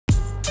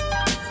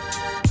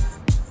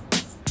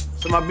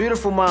So my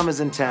beautiful mom is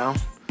in town.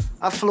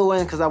 I flew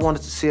in because I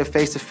wanted to see her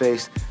face to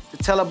face to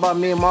tell her about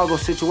me and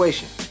Margeaux's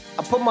situation.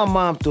 I put my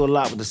mom through a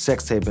lot with the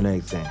sex tape and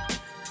everything.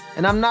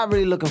 And I'm not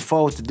really looking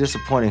forward to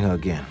disappointing her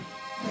again.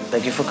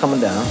 Thank you for coming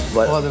down,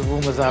 but... All the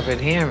rumors I've been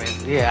hearing.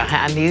 Yeah,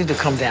 I needed to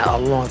come down a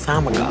long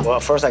time ago.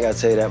 Well, first I gotta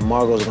tell you that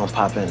Margeaux's gonna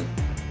pop in.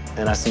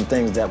 And there's some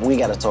things that we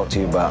gotta talk to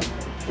you about.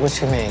 What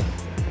you mean?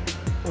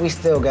 We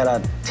still got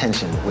our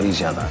tension with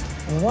each other.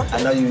 What?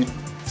 I know you...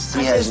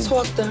 I just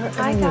talked to her.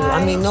 Hi, guys.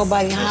 I mean,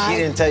 nobody She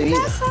didn't tell you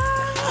either.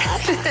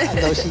 I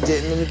know she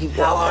didn't. Let me keep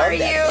going. How are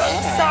you?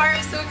 I'm sorry,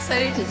 I'm so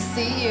excited to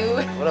see you.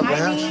 What up, Hi,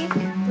 Vanessa?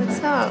 Nick.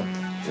 What's up?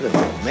 You look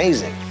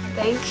amazing.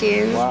 Thank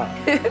you. Wow.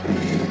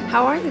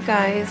 How are you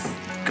guys?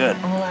 Good.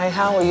 All right,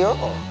 how are you?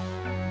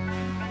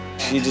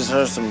 She just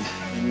heard some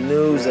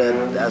news that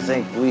I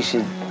think we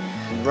should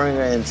bring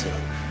her into.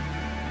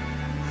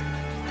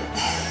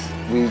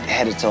 We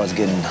headed towards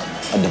getting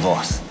a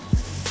divorce.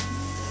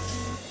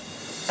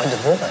 A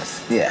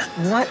divorce? Yeah.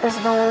 What is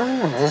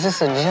going on? Is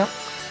this a joke?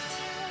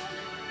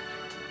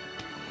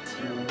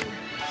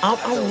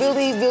 I'm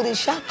really, really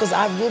shocked because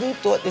I really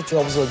thought that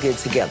y'all was gonna get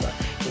together.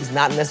 He's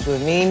not messing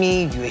with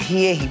Mimi, you're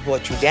here, he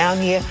brought you down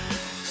here.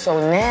 So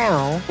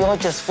now, y'all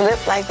just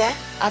flip like that?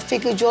 I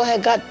figured y'all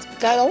had got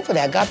over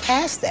that, got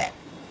past that.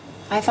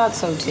 I thought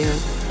so too.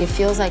 It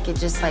feels like it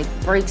just like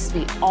breaks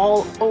me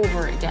all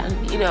over again,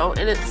 you know?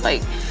 And it's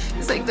like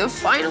the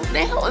final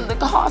nail in the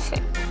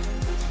coffin.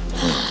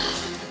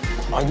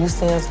 Are you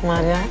seeing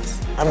somebody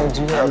else? I mean,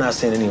 do you have... I'm not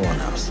seeing anyone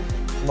else.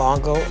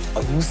 Margeaux,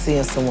 are you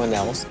seeing someone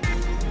else?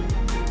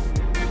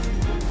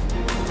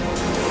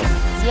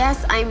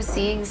 Yes, I'm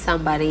seeing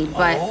somebody,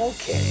 but...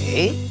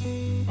 Okay.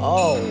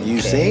 Oh,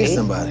 You seen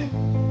somebody?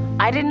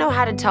 I didn't know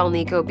how to tell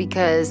Nikko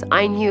because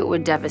I knew it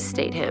would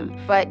devastate him.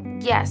 But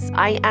yes,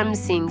 I am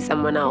seeing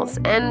someone else,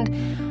 and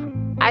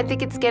I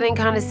think it's getting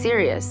kind of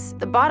serious.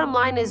 The bottom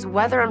line is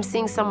whether I'm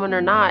seeing someone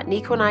or not,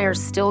 Nikko and I are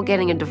still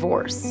getting a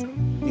divorce.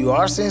 You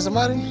are seeing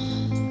somebody?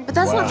 But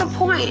that's not the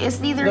point. It's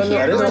neither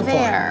here that is nor the point.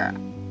 there.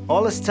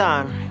 All this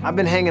time, I've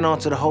been hanging on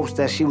to the hopes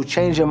that she would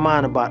change her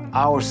mind about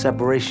our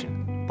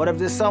separation. But if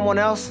there's someone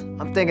else,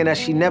 I'm thinking that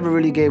she never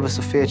really gave us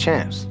a fair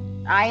chance.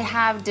 I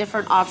have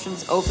different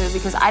options open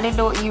because I didn't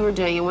know what you were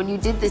doing, and when you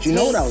did the You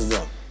know what I was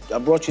doing. I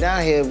brought you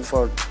down here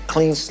for a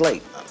clean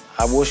slate.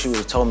 I wish you would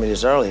have told me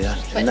this earlier.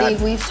 But Nick,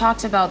 we've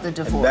talked about the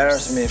divorce.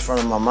 Embarrass me in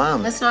front of my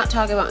mom. Let's not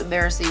talk about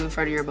embarrassing you in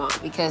front of your mom,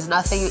 because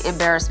nothing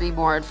embarrassed me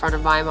more in front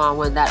of my mom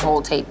when that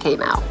whole tape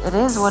came out. It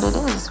is what it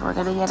is. We're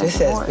gonna get a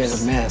divorce. This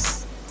has been a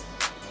mess.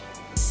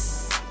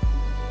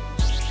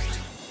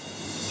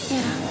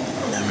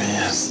 Yeah. I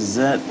mean, this is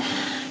it.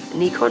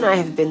 Nikko and I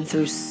have been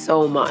through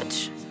so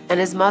much, and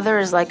his mother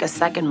is like a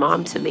second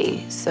mom to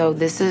me, so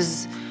this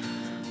is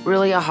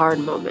really a hard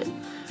moment.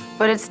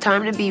 But it's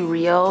time to be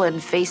real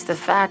and face the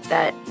fact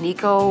that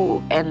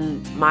Nikko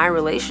and my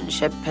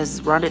relationship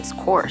has run its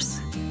course.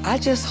 I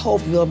just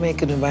hope you're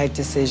making the right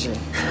decision.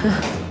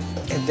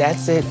 If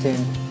that's it,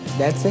 then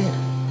that's it.